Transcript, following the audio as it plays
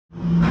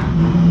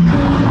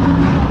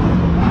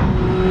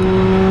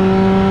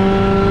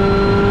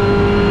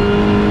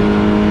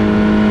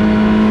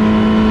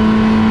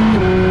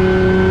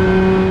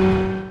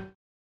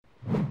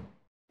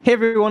Hey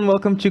everyone,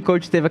 welcome to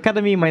Coach Dave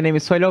Academy. My name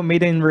is Suellio,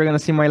 Almeida, and we're going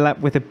to see my lap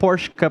with a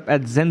Porsche Cup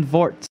at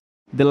Zandvoort.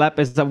 The lap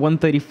is at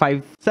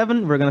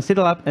 1:35.7. We're going to see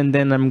the lap, and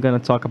then I'm going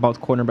to talk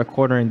about corner by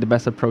corner and the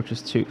best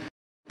approaches to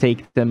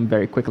take them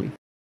very quickly.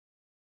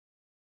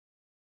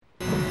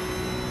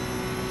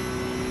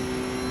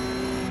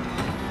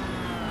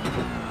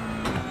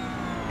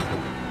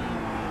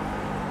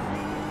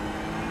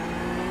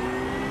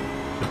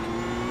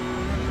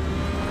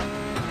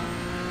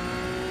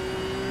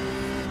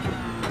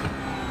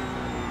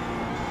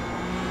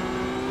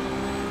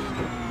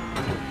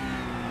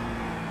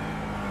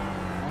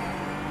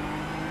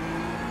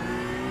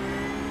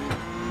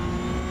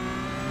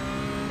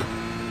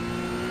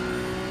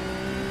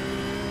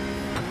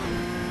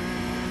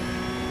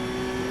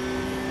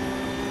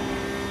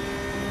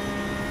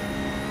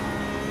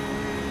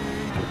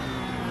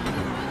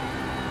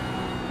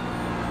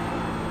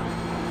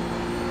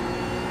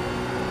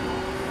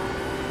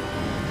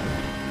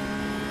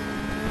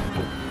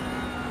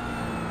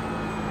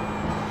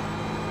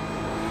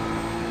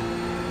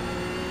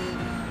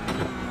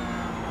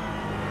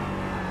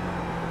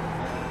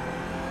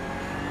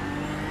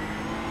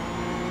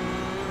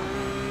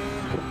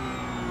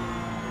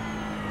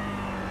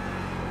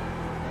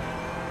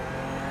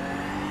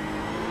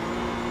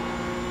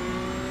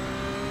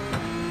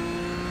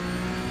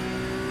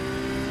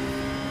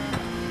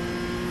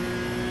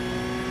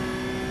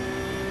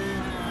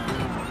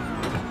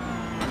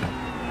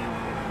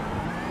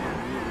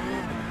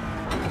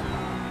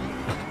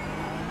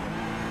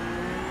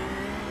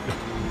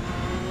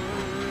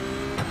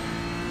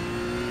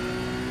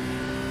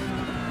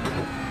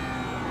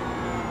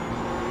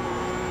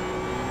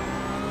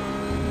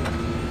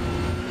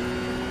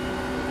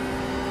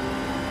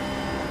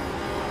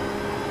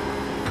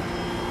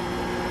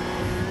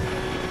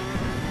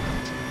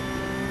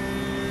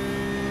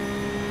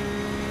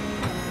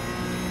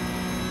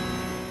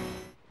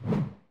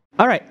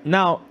 All right,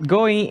 now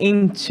going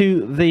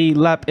into the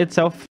lap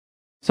itself.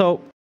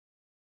 So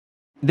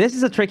this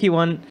is a tricky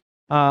one.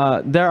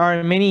 There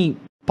are many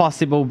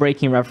possible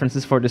braking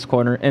references for this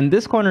corner, and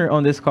this corner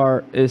on this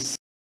car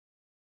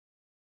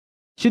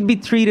should be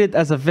treated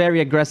as a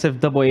very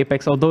aggressive double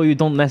apex, although you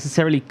don't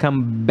necessarily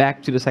come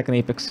back to the second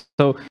apex.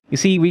 So you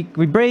see, we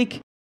brake,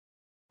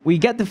 we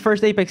get the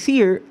first apex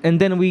here, and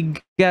then we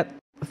get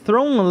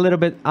thrown a little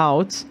bit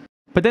out.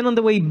 But then on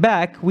the way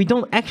back, we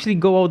don't actually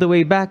go all the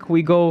way back.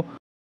 We go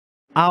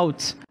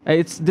out.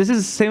 This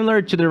is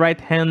similar to the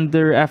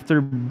right-hander after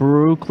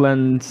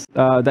Brookland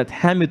that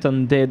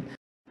Hamilton did.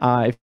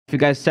 If you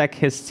guys check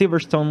his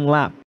Silverstone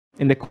lap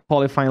in the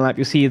qualifying lap,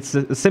 you see it's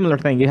a similar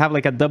thing. You have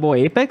like a double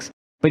apex,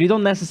 but you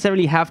don't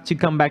necessarily have to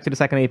come back to the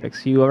second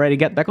apex. You already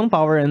get back on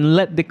power and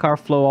let the car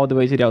flow all the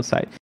way to the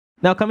outside.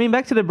 Now coming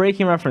back to the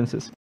braking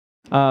references,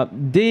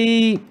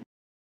 the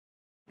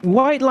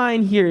white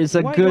line here is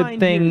a good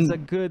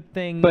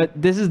thing, but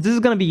this is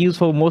going to be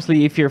useful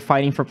mostly if you're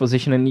fighting for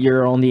position and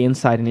you're on the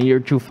inside and you're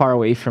too far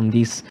away from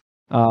these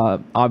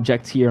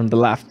objects here on the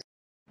left.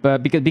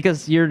 But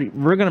because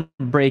we're going to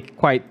brake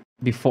quite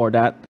before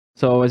that.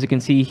 So as you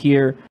can see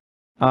here,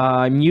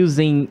 I'm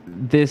using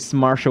this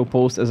Marshall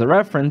post as a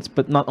reference,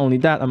 but not only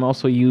that, I'm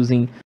also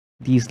using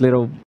these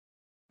little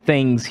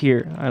things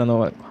here, I don't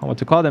know what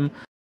to call them,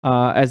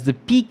 as the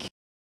peak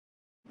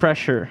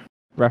pressure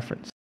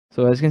reference.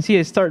 So as you can see,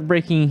 I start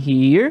braking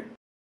here,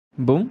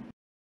 boom.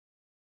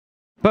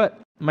 But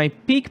my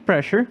peak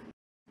pressure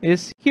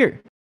is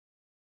here.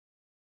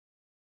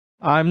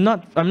 I'm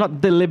not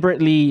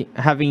deliberately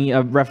having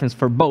a reference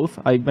for both.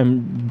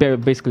 I'm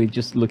basically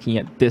just looking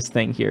at this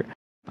thing here.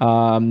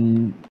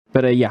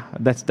 Yeah,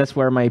 that's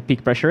where my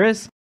peak pressure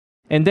is.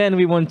 And then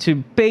we want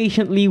to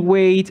patiently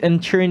wait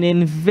and turn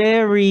in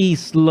very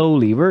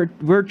slowly.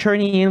 We're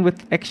turning in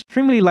with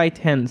extremely light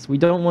hands. We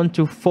don't want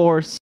to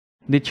force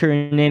the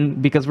turn in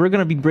because we're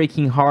going to be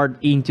braking hard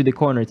into the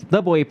corner. It's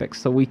double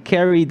apex, so we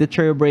carry the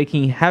turbo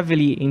braking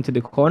heavily into the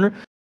corner.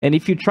 And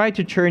if you try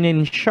to turn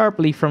in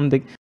sharply from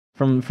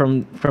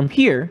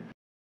here,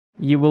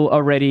 you will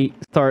already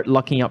start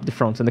locking up the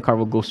front and the car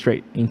will go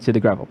straight into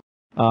the gravel.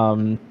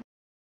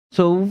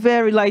 So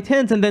very light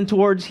hands, and then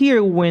towards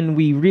here, when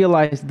we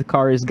realize the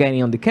car is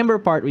getting on the camber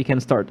part, we can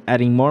start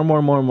adding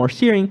more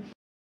steering.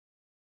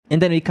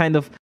 And then we kind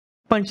of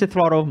punch the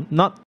throttle,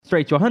 not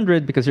straight to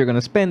 100 because you're going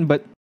to spin,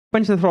 but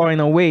punch the throttle in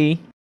a way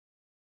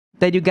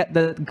that you get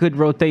the good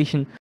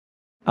rotation.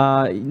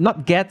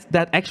 Not get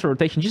that extra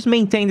rotation, just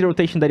maintain the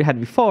rotation that you had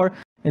before,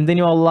 and then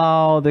you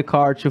allow the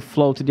car to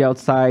flow to the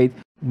outside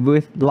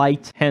with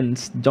light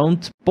hands.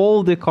 Don't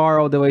pull the car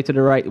all the way to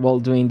the right while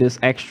doing this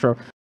extra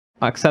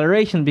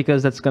acceleration,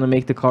 because that's going to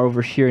make the car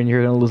oversteer and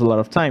you're going to lose a lot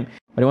of time.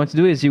 What you want to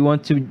do is you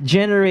want to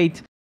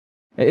generate...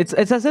 It's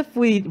as if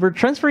we're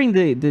transferring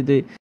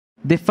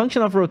the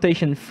function of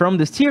rotation from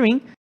the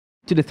steering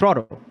to the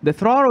throttle. The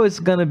throttle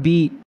is going to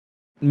be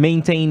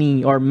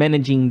maintaining or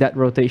managing that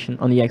rotation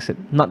on the exit,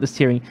 not the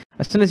steering.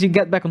 As soon as you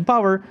get back on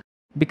power,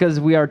 because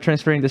we are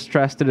transferring the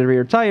stress to the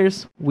rear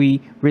tires, we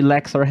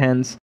relax our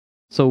hands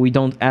so we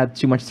don't add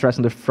too much stress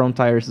on the front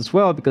tires as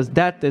well, because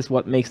that is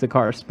what makes the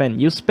car spin.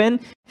 You spin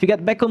if you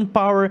get back on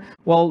power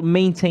while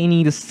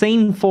maintaining the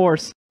same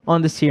force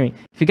on the steering.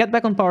 If you get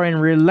back on power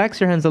and relax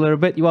your hands a little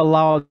bit, you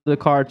allow the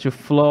car to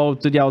flow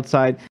to the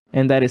outside,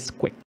 and that is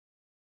quick.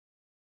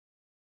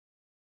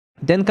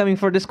 Then coming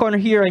for this corner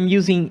here, I'm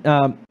using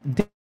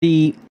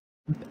the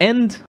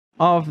end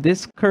of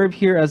this curve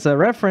here as a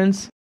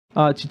reference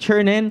to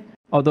turn in.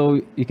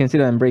 Although you can see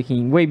that I'm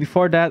braking way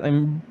before that,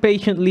 I'm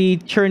patiently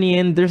turning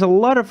in. There's a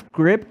lot of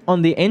grip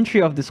on the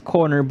entry of this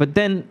corner, but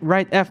then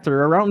right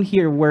after, around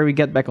here where we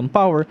get back on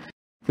power,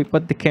 if we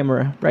put the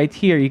camera right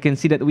here, you can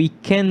see that we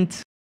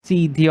can't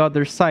see the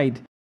other side,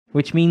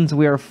 which means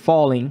we are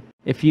falling.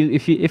 If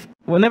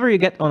whenever you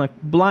get on a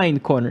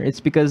blind corner, it's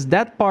because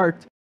that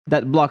part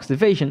that blocks the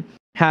vision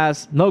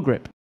has no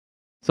grip.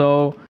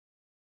 So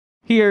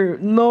here,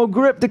 no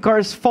grip, the car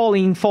is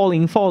falling,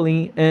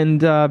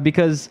 and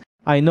because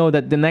I know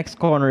that the next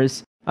corner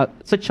is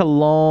such a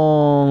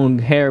long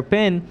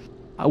hairpin,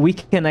 we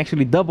can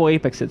actually double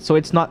apex it. So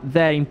it's not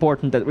that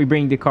important that we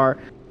bring the car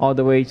all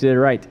the way to the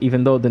right,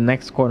 even though the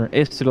next corner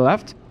is to the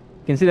left.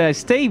 You can see that I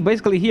stay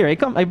basically here.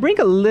 I bring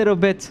a little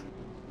bit,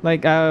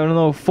 like, I don't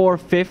know,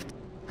 4/5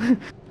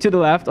 to the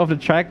left of the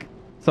track.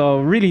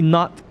 So really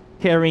not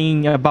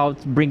caring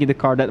about bringing the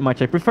car that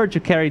much. I prefer to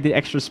carry the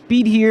extra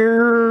speed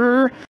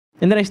here.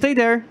 And then I stay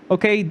there,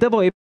 okay,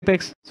 double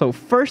apex. So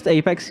first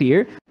apex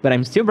here, but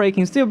I'm still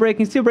braking.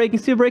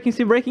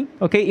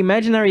 Okay,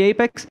 imaginary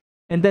apex,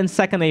 and then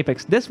second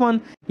apex. This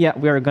one, yeah,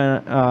 we are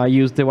gonna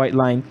use the white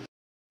line,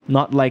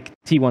 not like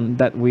T1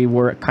 that we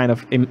were kind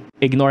of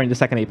ignoring the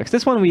second apex.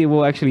 This one we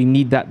will actually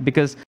need that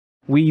because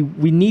we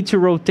need to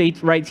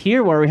rotate right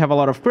here where we have a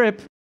lot of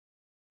grip.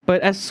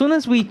 But as soon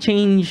as we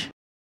change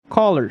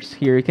colors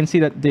here, you can see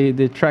that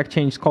the track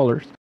changed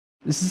colors.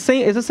 It's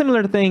a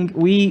similar thing.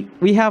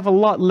 We have a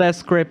lot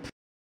less grip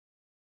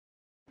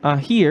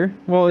here.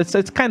 Well,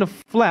 it's kind of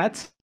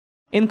flat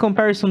in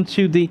comparison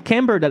to the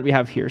camber that we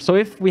have here. So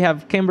if we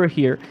have camber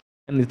here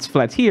and it's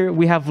flat here,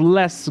 we have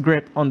less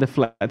grip on the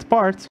flat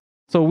part.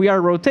 So we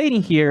are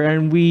rotating here,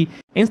 and we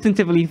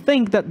instinctively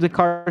think that the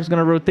car is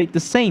going to rotate the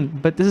same,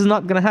 but this is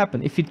not going to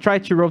happen. If you try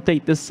to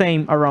rotate the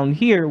same around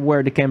here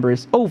where the camber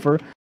is over,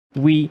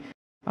 we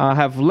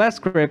have less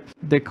grip.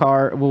 The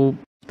car will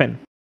spin.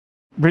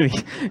 Really,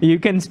 you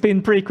can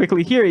spin pretty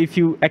quickly here if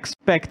you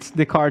expect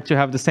the car to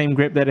have the same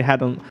grip that it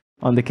had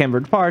on the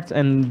cambered part,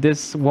 and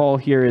this wall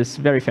here is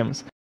very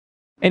famous.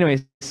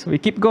 Anyways, we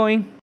keep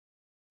going.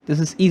 This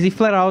is easy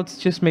flat out.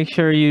 Just make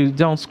sure you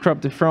don't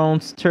scrub the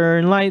front,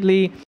 turn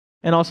lightly.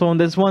 And also on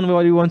this one,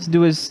 what we want to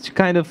do is to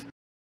kind of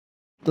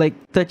like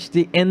touch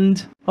the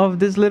end of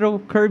this little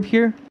curb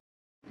here.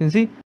 You can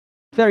see,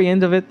 very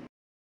end of it.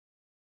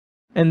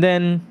 And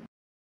then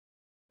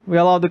we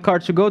allow the car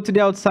to go to the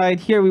outside.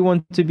 Here we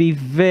want to be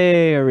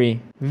very,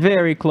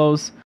 very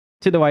close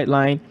to the white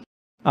line.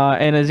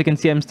 And as you can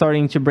see, I'm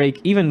starting to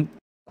brake even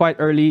quite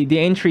early. The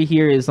entry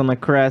here is on a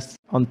crest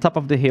on top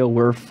of the hill.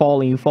 We're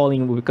falling.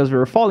 Because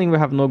we're falling, we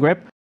have no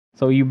grip.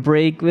 So you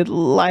brake with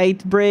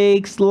light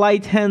brakes,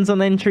 light hands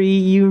on entry.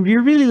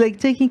 You're really like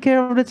taking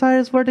care of the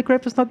tires where the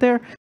grip is not there.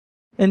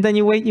 And then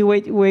you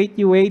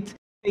wait,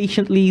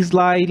 patiently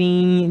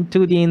sliding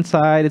to the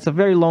inside. It's a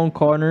very long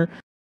corner.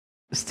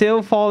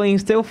 Still falling,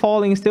 still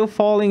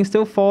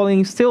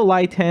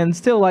light hands,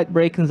 still light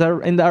braking.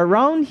 And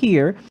around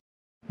here,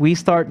 we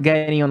start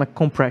getting on a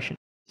compression.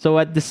 So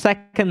at the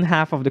second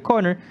half of the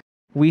corner,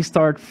 we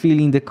start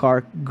feeling the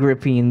car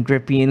grippy.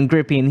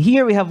 And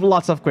here we have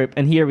lots of grip,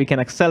 and here we can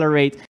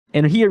accelerate,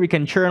 and here we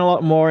can churn a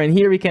lot more, and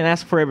here we can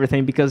ask for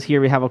everything because here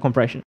we have a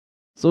compression.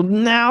 So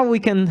now we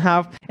can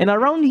have, and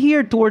around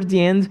here towards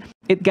the end,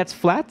 it gets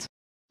flat,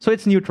 so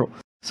it's neutral.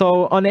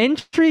 So on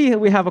entry,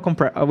 we have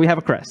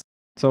a crest.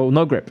 So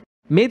no grip.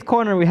 Mid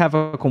corner, we have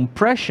a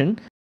compression,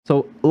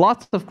 so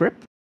lots of grip.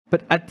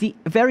 But at the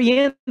very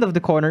end of the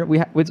corner,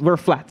 we're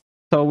flat.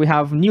 So we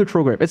have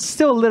neutral grip. It's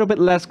still a little bit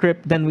less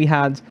grip than we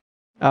had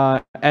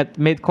at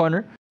mid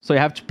corner. So you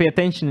have to pay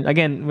attention.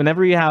 Again,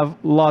 whenever you have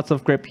lots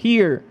of grip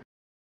here,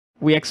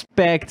 we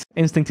expect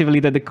instinctively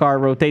that the car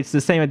rotates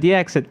the same at the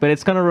exit, but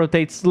it's going to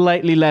rotate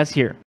slightly less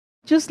here.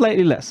 Just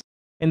slightly less.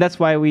 And that's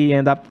why we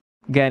end up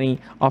getting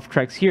off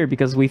tracks here,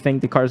 because we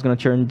think the car is going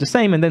to turn the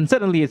same, and then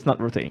suddenly it's not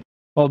rotating.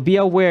 Well, be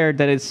aware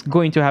that it's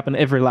going to happen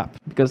every lap,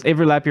 because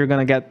every lap you're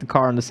going to get the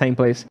car in the same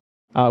place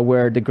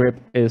where the grip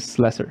is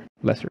lesser.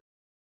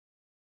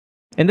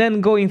 And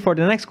then going for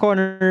the next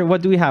corner,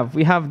 what do we have?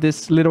 We have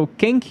this little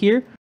kink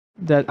here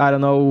that I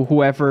don't know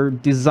whoever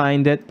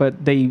designed it,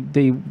 but they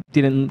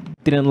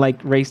didn't like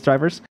race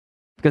drivers,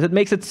 because it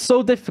makes it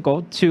so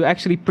difficult to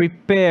actually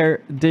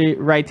prepare the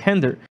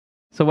right-hander.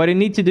 So what you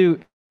need to do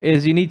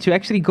is you need to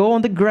actually go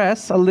on the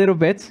grass a little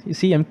bit. You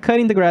see, I'm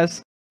cutting the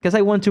grass because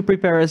I want to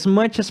prepare as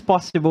much as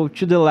possible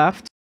to the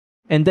left,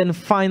 and then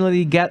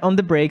finally get on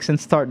the brakes and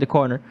start the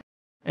corner.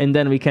 And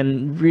then we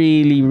can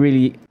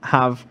really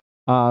have,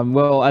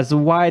 well, as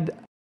wide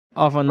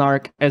of an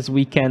arc as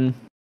we can.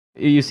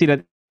 You see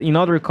that in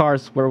other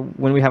cars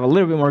when we have a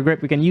little bit more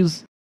grip, we can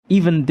use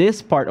even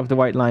this part of the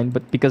white line,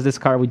 but because this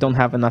car, we don't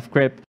have enough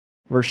grip.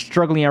 We're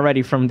struggling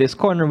already from this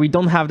corner. We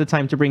don't have the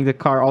time to bring the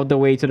car all the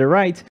way to the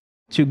right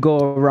to go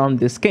around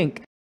this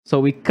kink. So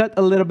we cut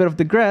a little bit of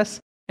the grass,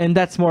 and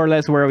that's more or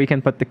less where we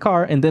can put the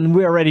car, and then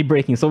we're already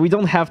braking. So we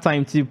don't have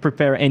time to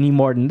prepare any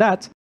more than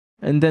that.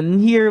 And then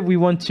here we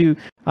want to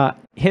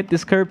hit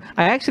this curb.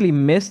 I actually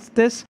missed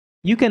this.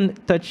 You can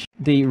touch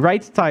the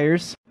right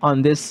tires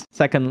on this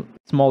second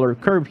smaller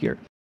curb here.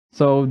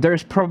 So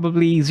there's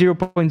probably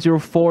 0.04,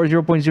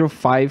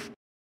 0.05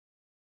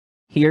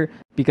 here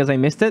because I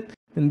missed it.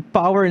 And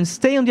power and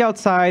stay on the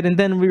outside. And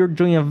then we were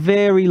doing a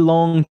very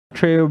long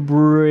trail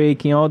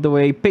braking all the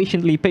way,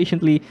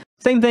 patiently.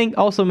 Same thing,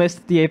 also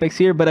missed the apex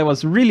here, but I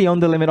was really on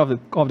the limit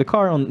of the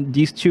car on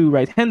these two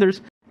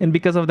right-handers. And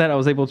because of that, I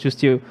was able just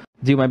to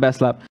do my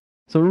best lap.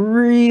 So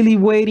really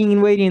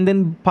waiting, and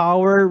then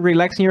power,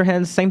 relaxing your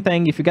hands, same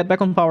thing. If you get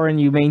back on power and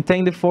you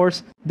maintain the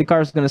force, the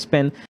car is going to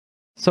spin.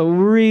 So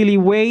really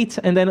wait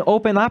and then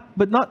open up,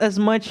 but not as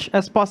much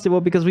as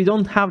possible because we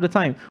don't have the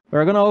time.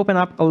 We're going to open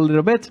up a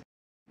little bit,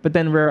 but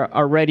then we're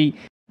already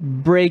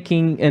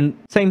braking, and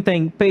same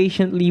thing,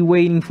 patiently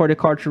waiting for the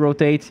car to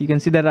rotate. You can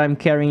see that I'm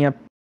carrying a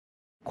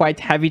quite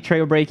heavy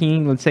trail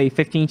braking, let's say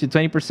 15 to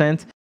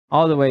 20%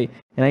 all the way.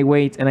 And I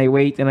wait.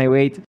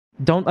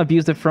 Don't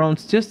abuse the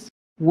fronts, just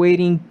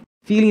waiting,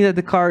 feeling that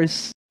the car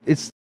is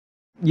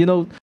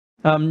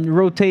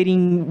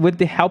rotating with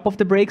the help of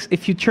the brakes.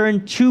 If you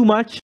turn too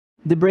much,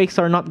 the brakes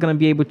are not going to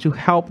be able to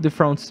help the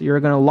fronts. You're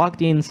going to lock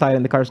the inside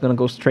and the car is going to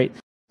go straight.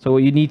 So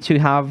you need to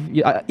have,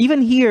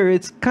 even here,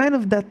 it's kind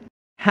of that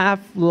half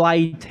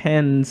light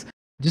hands,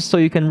 just so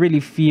you can really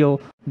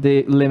feel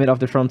the limit of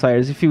the front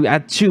tires. If you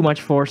add too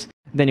much force,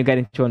 then you get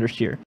into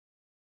understeer.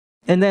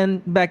 And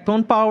then back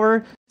on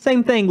power,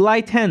 same thing,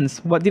 light hands.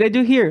 What did I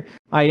do here?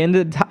 I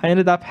ended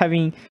up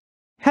having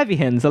heavy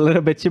hands a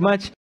little bit too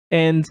much,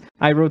 and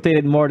I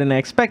rotated more than I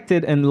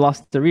expected and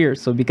lost the rear.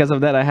 So because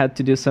of that, I had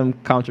to do some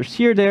counter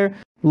steer there,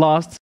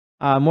 lost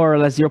more or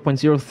less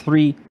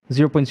 0.03,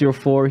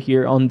 0.04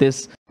 here on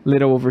this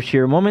little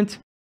oversteer moment.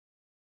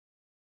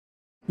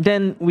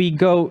 Then we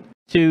go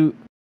to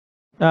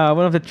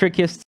one of the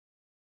trickiest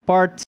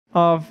parts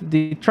of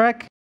the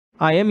track.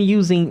 I am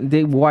using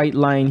the white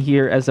line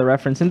here as a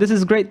reference, and this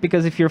is great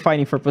because if you're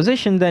fighting for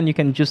position, then you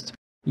can just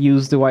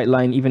use the white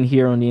line even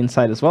here on the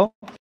inside as well.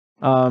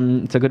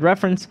 It's a good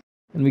reference.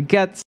 And we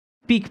get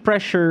peak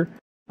pressure.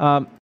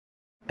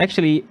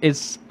 Actually,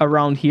 it's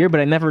around here, but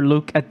I never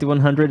look at the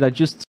 100. I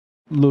just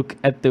look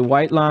at the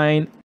white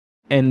line,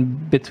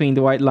 and between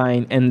the white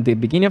line and the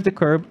beginning of the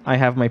curve, I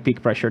have my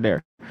peak pressure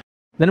there.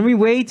 Then we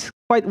wait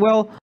quite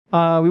well.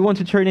 We want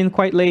to turn in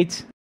quite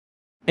late.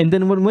 And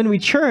then when we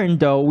churn,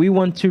 though, we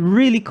want to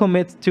really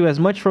commit to as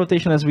much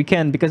rotation as we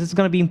can because it's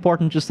going to be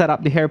important to set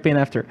up the hairpin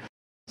after.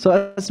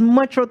 So as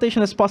much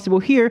rotation as possible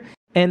here,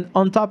 and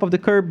on top of the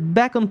curb,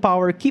 back on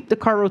power, keep the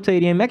car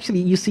rotating. Actually,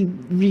 you see,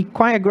 be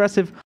quite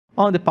aggressive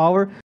on the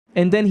power.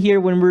 And then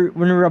here, when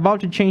we're about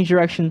to change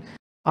direction,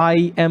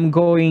 I am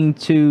going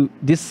to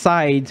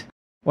decide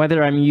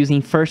whether I'm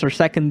using first or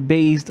second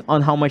based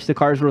on how much the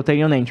car is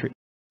rotating on entry.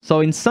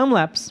 So in some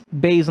laps,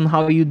 based on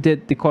how you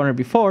did the corner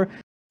before,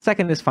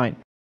 second is fine.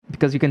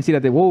 Because you can see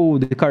that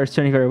the car is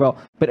turning very well.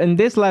 But in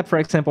this lap, for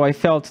example, I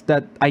felt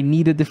that I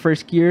needed the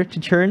first gear to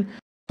turn.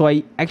 So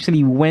I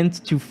actually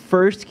went to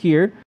first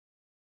gear.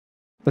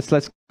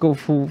 Let's go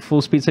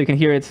full speed so you can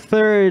hear it.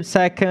 Third,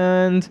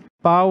 second,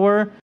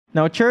 power.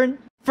 Now turn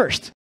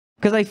first.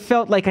 Because I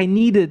felt like I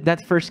needed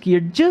that first gear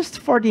just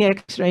for the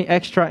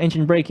extra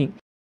engine braking.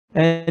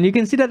 And you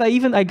can see that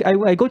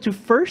I go to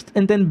first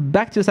and then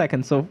back to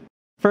second. So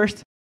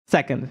first,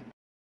 second.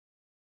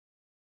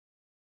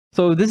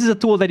 So this is a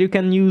tool that you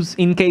can use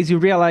in case you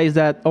realize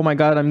that, oh my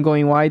god, I'm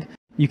going wide.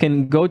 You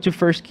can go to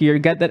first gear,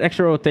 get that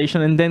extra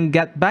rotation, and then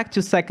get back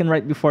to second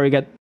right before you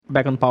get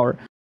back on power.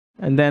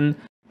 And then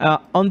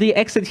on the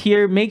exit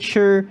here, make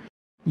sure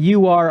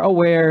you are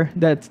aware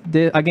that,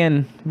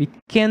 again, we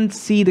can't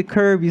see the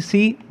curve, you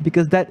see,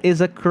 because that is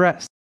a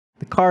crest.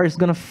 The car is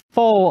going to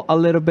fall a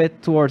little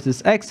bit towards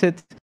this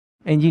exit,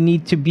 and you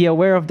need to be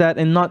aware of that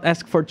and not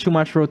ask for too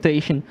much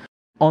rotation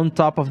on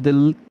top of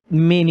the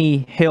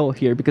mini hill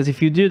here, because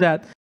if you do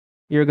that,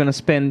 you're going to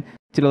spin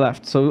to the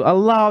left. So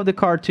allow the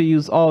car to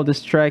use all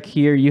this track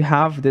here. You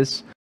have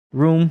this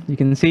room, you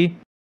can see.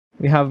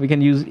 We can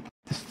use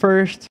this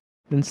first,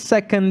 then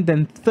second,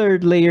 then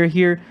third layer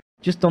here.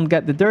 Just don't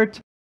get the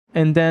dirt.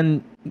 And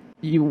then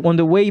on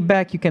the way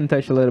back, you can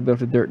touch a little bit of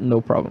the dirt,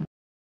 no problem.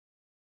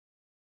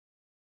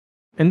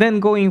 And then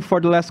going for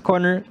the last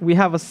corner, we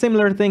have a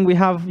similar thing. We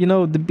have,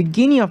 the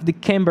beginning of the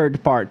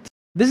cambered part.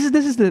 This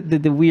is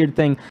the weird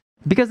thing,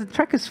 because the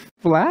track is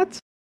flat,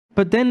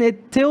 but then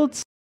it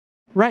tilts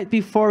right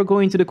before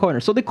going to the corner.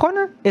 So the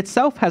corner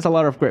itself has a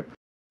lot of grip,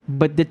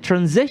 but the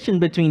transition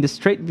between the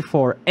straight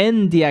before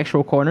and the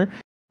actual corner,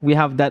 we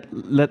have that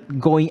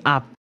going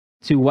up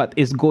to what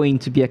is going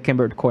to be a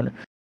cambered corner.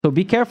 So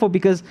be careful,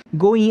 because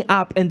going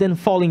up and then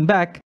falling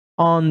back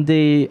on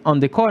the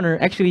corner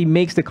actually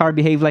makes the car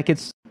behave like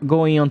it's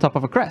going on top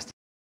of a crest.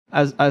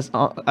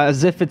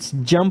 as if it's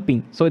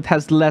jumping, so it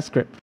has less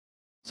grip.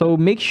 So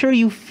make sure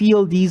you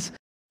feel these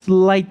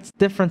slight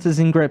differences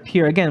in grip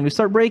here. Again, we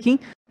start braking,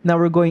 now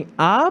we're going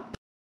up,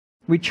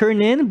 we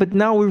turn in, but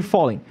now we're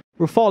falling.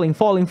 We're falling,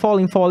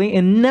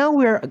 and now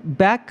we're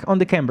back on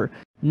the camber.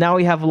 Now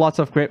we have lots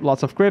of grip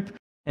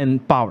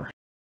and power.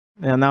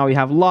 And now we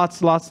have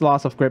lots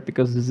of grip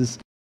because this is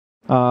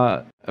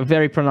a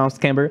very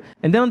pronounced camber.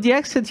 And then on the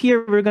exit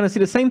here, we're going to see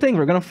the same thing.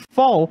 We're going to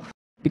fall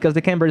because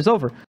the camber is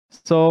over.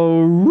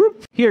 So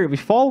whoop, here we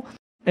fall,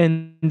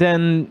 and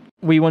then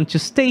we want to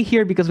stay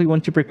here because we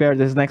want to prepare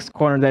this next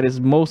corner that is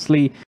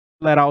mostly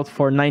flat out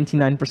for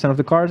 99% of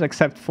the cars,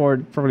 except for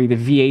probably the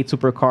V8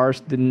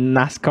 supercars, the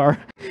NASCAR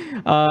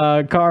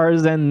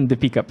cars, and the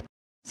pickup.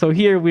 So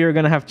here we are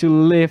going to have to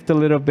lift a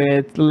little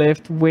bit,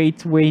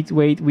 wait.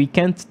 We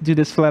can't do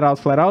this flat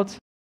out.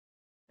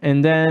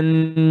 And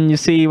then you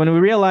see, when we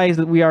realize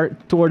that we are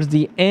towards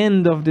the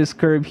end of this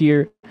curve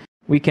here,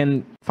 we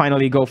can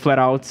finally go flat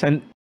out.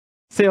 And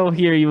still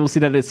here, you will see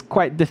that it's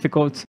quite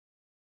difficult.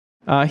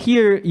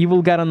 Here, you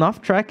will get an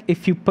off track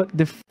if you put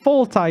the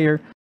full tire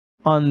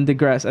on the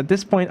grass. At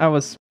this point, I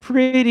was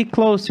pretty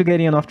close to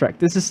getting an off track.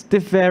 This is the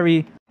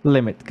very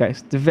limit,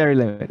 guys. The very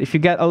limit. If you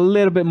get a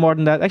little bit more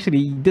than that,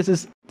 actually, this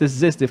is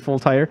the full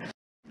tire.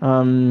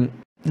 Let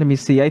me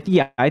see.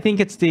 I think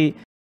it's the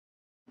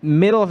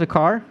middle of the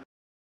car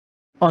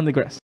on the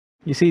grass.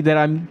 You see that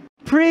I'm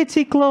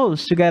pretty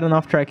close to get an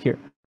off track here.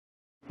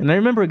 And I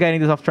remember getting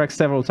this off track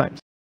several times.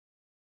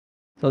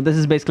 So this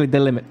is basically the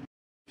limit.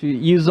 If you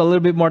use a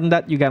little bit more than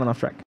that, you get an off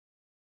track.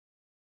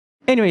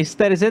 Anyways,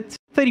 that is it.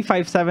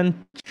 35.7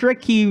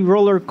 tricky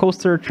roller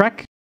coaster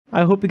track.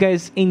 I hope you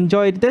guys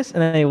enjoyed this,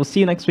 and I will see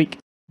you next week.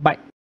 Bye.